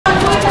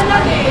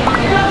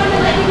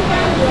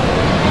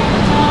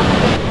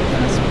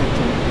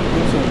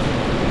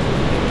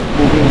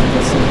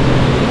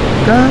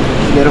있으니까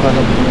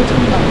내려가서 먹는 거죠.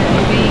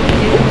 여기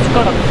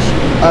숟가락 주시고.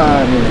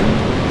 아, 네.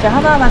 이제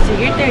하나하나씩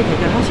 1대1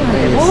 대결하시면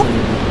되고.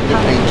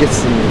 다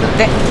있겠습니다.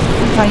 네,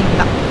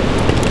 이상입니다.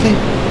 오케이.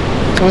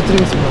 잘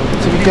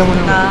부탁드리겠습니다. 재밌게 한번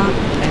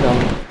해볼게요.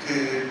 네.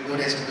 그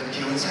노래 잠깐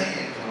비온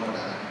사이에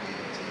걸어나가는 게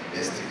이제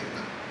베스트겠다.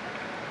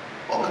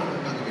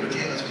 그러면 방금 이렇게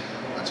해가지고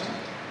한번 맞춰.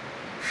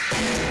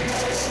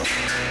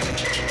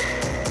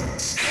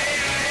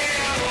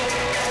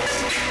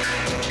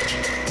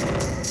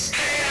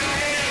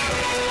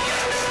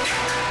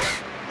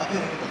 앞에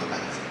오는 것도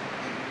많으세요.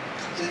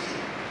 갑자기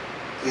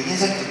그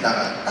흰색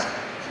듣다가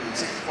딱 그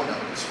색소폰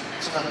나오는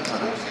순간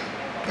전화 오세요.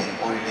 네,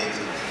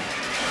 어린애에서.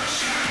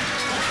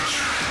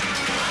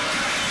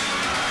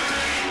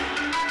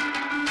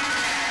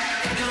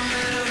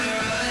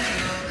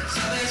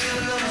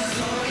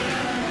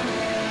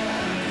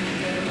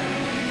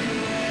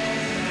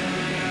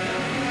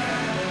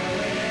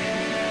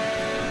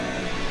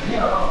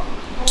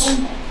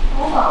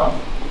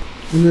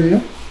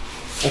 오늘요?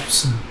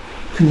 없어요.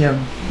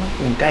 그냥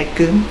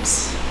깔끔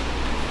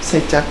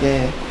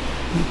살짝의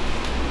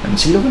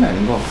실력은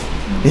아닌 거.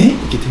 네?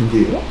 이렇게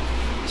된대요?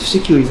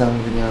 솔직히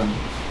의상은 그냥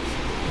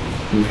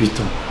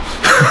루비통.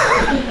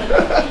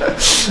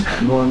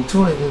 이번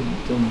투어에는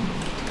좀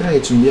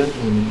특별하게 준비한 게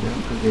있는데요.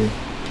 그게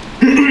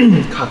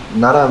각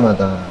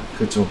나라마다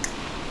그쪽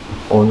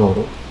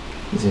언어로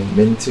이제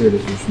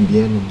멘트를 좀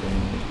준비했는데,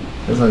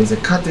 그래서 이제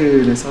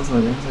카드를 써서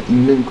항상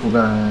읽는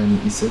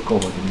구간이 있을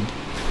거거든요.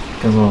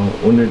 그래서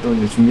오늘도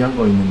이제 준비한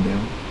거 있는데요.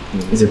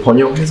 이제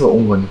번역해서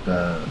온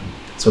거니까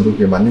저도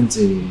그게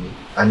맞는지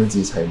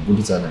아닌지 잘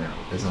모르잖아요.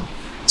 그래서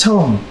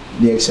처음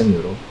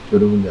리액션으로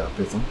여러분들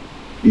앞에서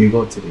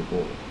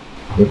읽어드리고,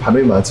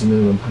 발음이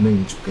맞으면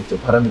반응이 좋겠죠.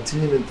 발음이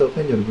틀리면 또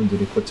팬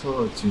여러분들이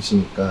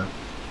고쳐주시니까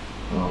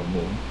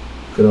뭐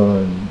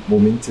그런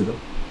모멘트도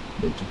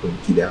조금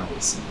기대하고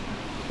있습니다.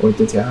 오늘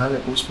또 제가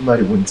하고 싶은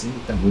말이 뭔지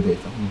일단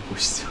무대에서 한번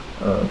보시죠.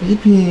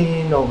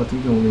 필리핀어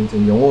같은 경우는 이제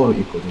영어로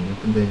읽거든요.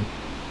 근데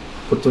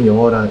보통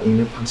영어랑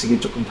읽는 방식이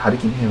조금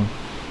다르긴 해요.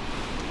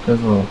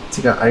 그래서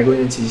제가 알고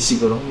있는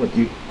지식으로 한번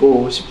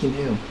읽고 싶긴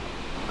해요.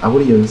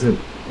 아무리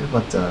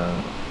연습해봤자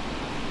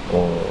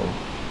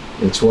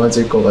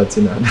좋아질 것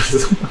같지는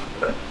않아서.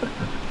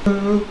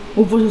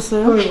 못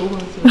보셨어요? 네, 못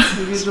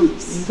봤어요. 이게 좀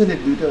인터넷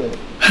느려요.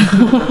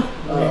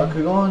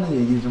 그거는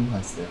얘기 좀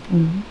봤어요.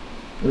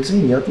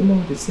 요즘에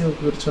미아띠모 됐어요.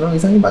 그리고 저랑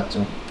의상이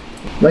맞죠.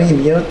 만약에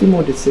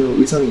미아띠모 됐어요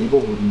의상을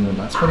입어버리면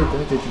마스파리트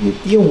할 때 되게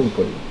띠용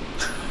거예요.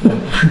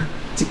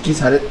 찍기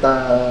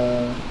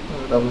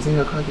잘했다라고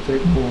생각하기도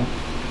했고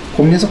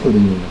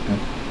고민했었거든요. 약간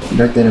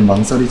이럴 때는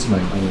망설이지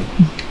말고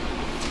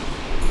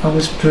하고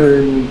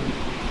싶은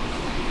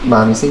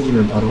마음이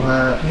생기면 바로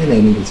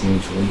해내는 게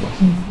제일 좋은 것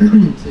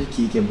같아요.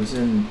 솔직히 이게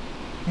무슨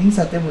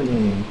행사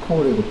때문에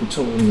콜을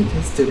붙여보는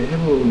테스트를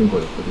해보는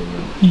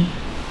거였거든요.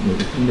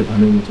 근데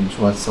반응이 좀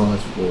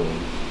좋았어가지고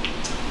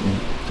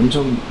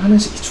점점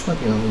하나씩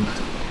추가되어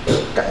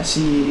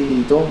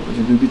가시도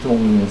이제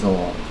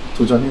루비통에서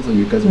도전해서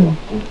여기까지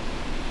왔고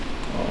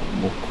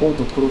뭐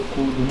코도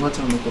그렇고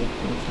눈화장도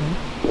그렇고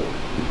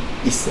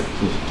있어요.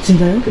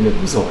 진짜요? 근데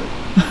무서워요.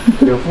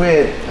 그리고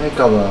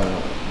후회할까봐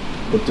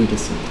못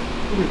들겠습니다.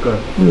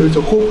 그러니까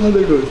저 코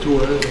파는 거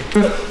좋아해요.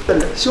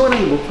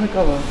 시원하게 못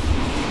팔까봐.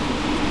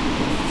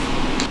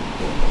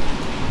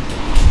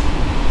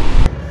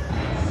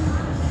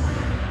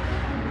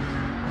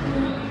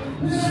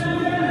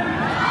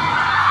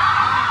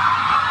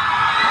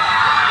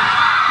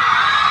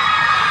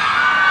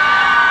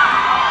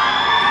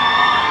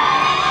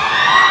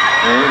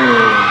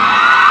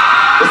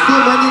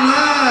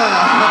 MANILA!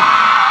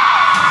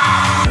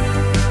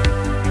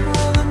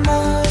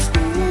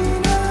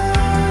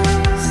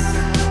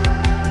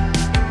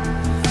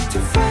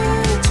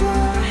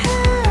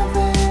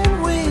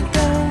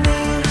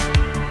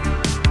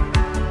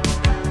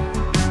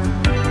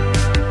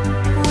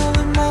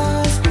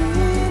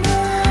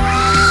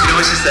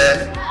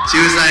 She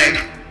was like,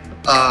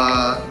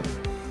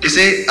 is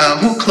it,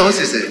 who clothes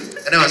is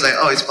it? And I was like,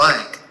 oh, it's mine.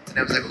 And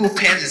I was like, who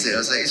pants is it? I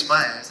was like, it's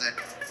mine. I was like,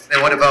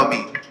 then what about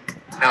me?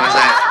 And I was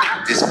like,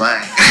 it's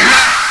mine.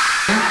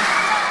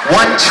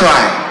 One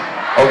try,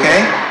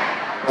 okay?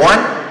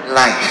 One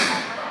life.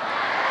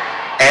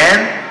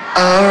 And,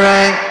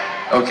 alright,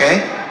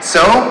 okay?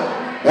 So,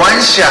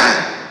 one shot.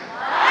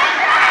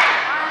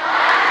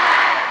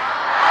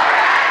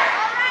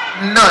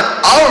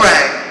 Not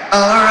alright,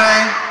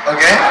 alright,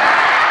 okay?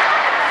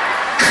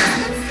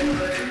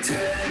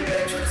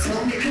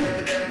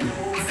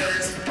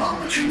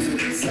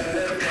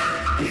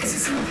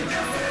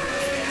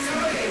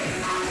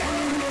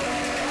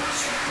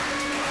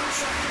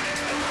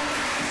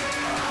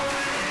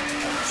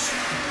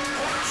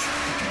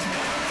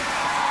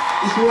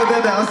 If you want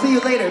that, I'll see you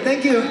later.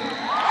 Thank you.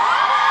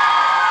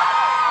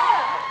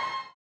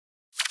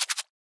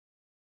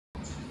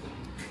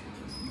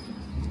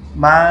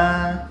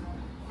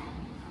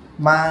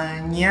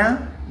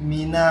 Manya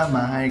Mina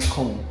Mahal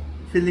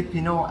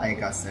Filipino I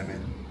got 7.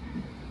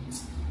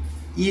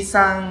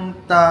 Isang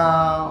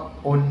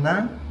taon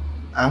na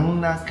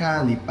ang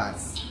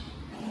nakalipas.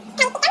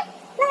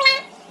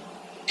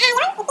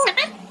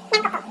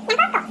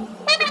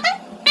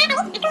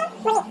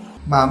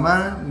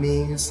 마마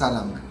민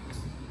사람.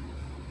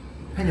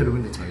 팬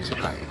여러분들 저희실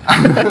거예요.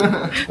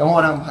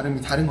 영어랑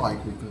발음이 다른 거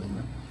알고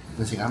있거든요.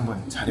 그래서 제가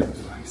한번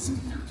잘해보도록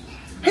하겠습니다.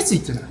 할 수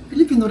있잖아.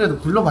 필리핀 노래도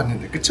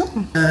불러봤는데, 그쵸?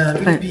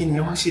 필리핀이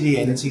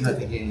확실히 에너지가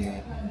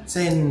되게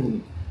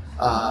센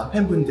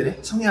팬분들의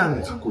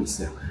성향을 갖고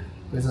있어요.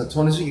 그래서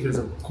저는 솔직히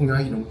그래서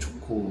공연하기 너무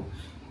좋고,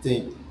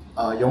 이제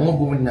영어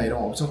부분이나 이런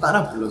거 엄청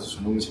따라 불러서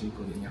저 너무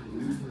재밌거든요.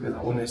 그래서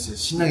오늘 진짜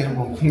신나게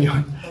한번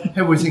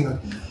공연해볼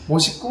생각입니다.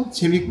 멋있고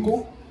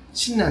재밌고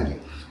신나게.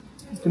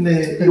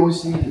 근데 이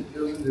옷이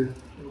여러분들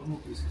이거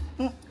한번 보세요.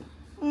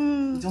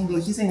 이 정도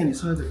희생을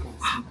있어야 될 것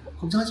같습니다.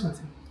 걱정하지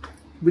마세요.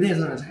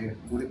 무대에서는 잘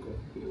모를 거예요.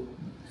 그리고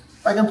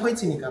빨간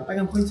포인트니까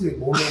빨간 포인트를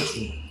몸에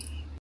주고.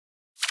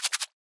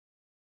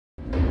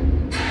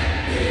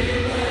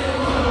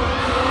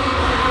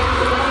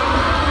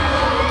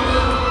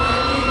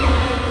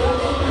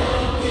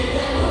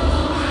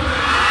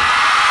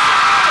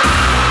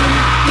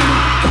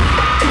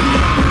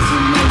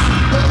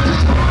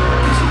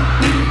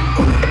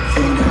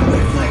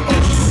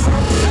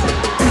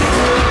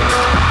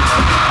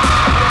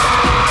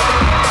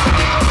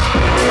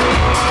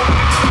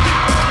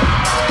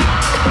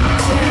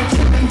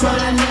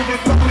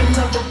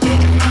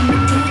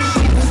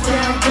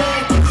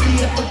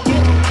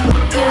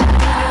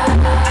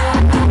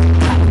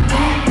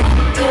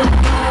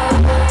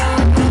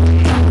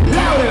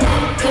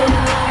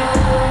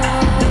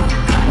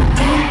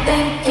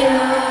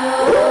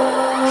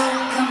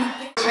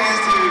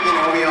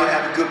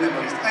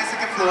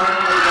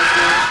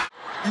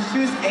 You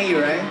choose A,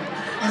 right?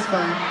 It's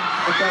fine.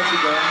 I got you,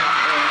 girl.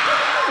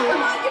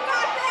 Come on, you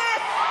got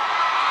this!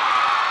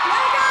 You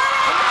got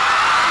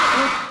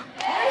it!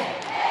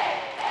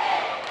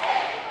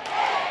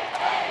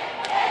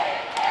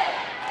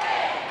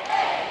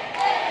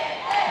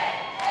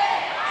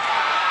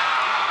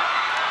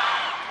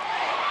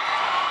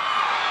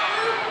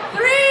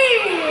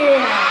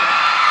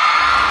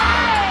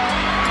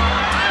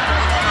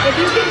 If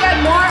you can get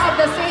more of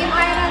the same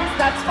items,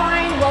 that's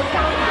fine. We'll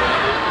count.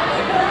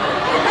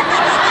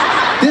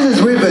 This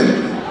is ribbon.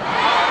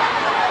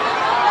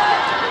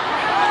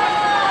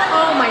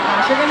 Oh my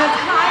gosh, you're gonna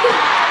tie?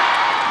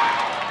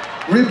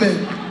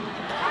 Ribbon.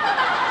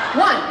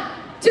 1,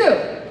 2,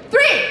 3.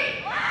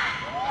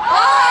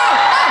 Oh!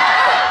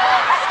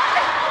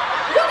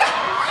 You got...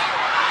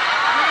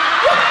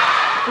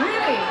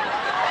 Really?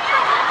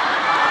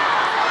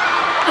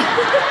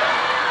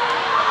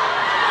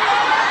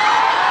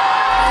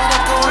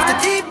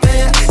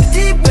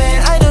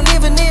 I don't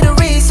even need a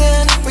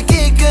reason. We're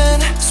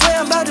geeking. Swear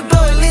I'm about to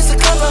blow at least a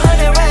couple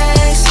hundred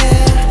racks.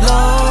 Yeah,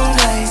 long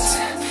nights,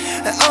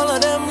 and all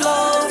of them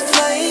long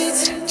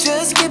flights.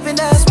 Just keeping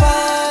that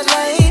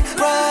spotlight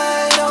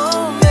right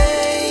on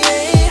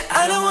me.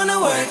 I don't wanna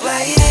work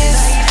like this.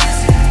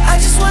 I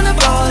just wanna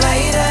ball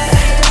like that.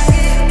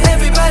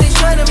 Everybody's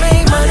trying to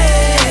make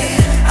money.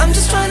 I'm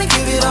just trying to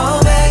give it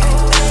all back.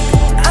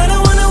 I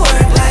don't wanna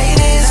work like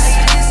this.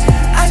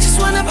 I just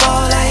wanna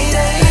ball like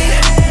that.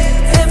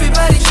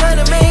 Trying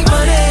to make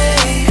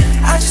money.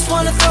 I just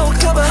wanna throw a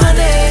couple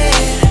hundred.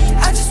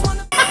 I just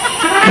wanna.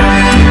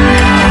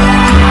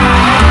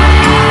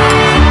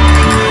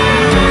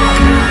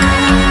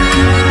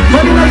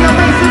 Manila, you're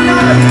amazing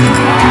night.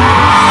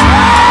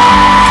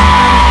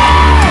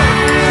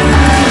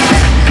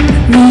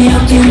 Mi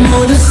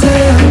último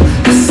deseo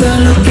es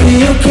lo que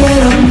yo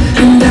quiero,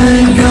 and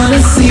I'm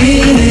gonna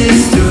see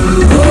this through.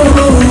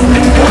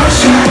 One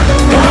shot,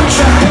 one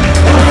try,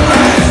 one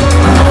life.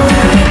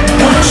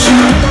 One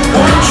shot,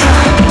 one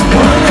try,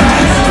 one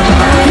life.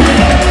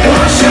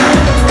 One shot,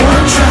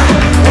 one try,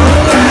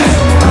 one life.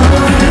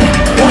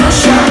 One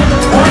shot,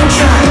 one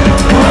try,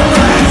 one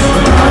life.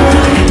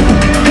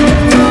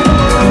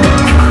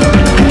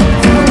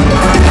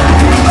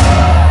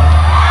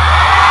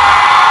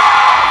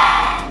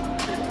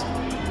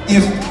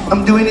 If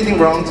I'm doing anything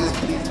wrong, just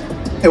please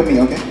help me,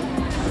 okay?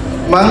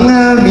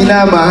 Mga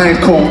minamahal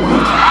kong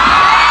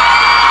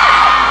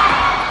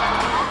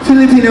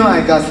Filipino,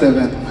 I got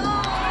 7.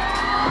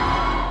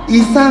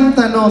 Isang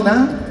tanong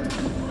na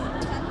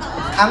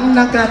ang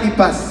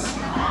nakalipas.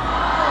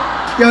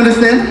 You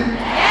understand?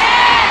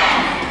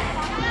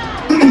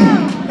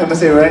 Am I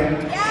saying right?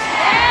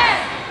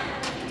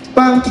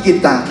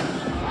 Pangkikita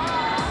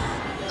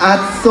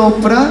at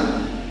sobra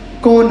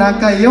ko na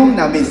kayong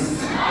namiss.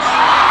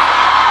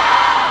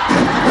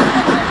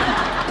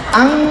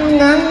 Ang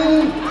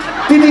nang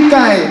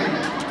bibigay.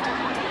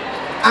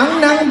 Ang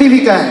nang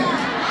bibigay.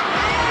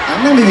 Ang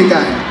nang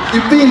bibigay.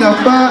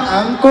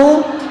 Ipinabaan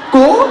ko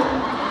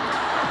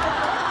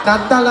na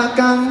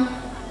talagang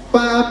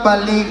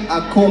babalik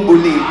akong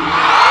muli.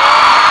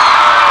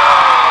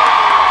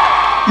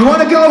 You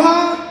wanna go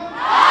home?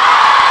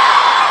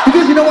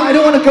 Because you know what? I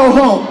don't wanna go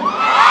home.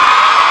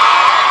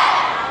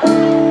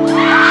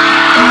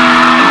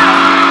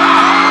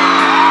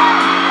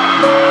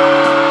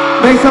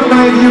 Make some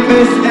noise if you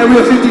miss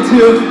Area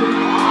 52.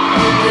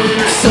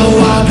 So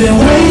I've been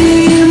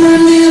waiting in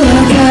Manila,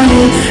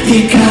 kahit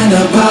di ka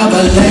na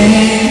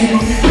babalik.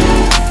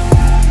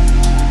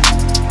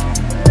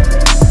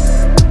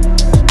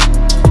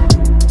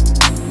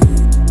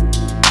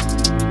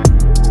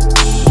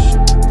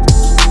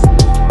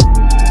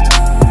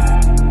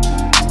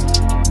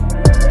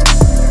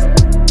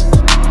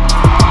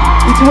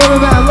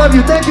 Woman, I love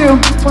you. Thank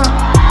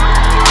you.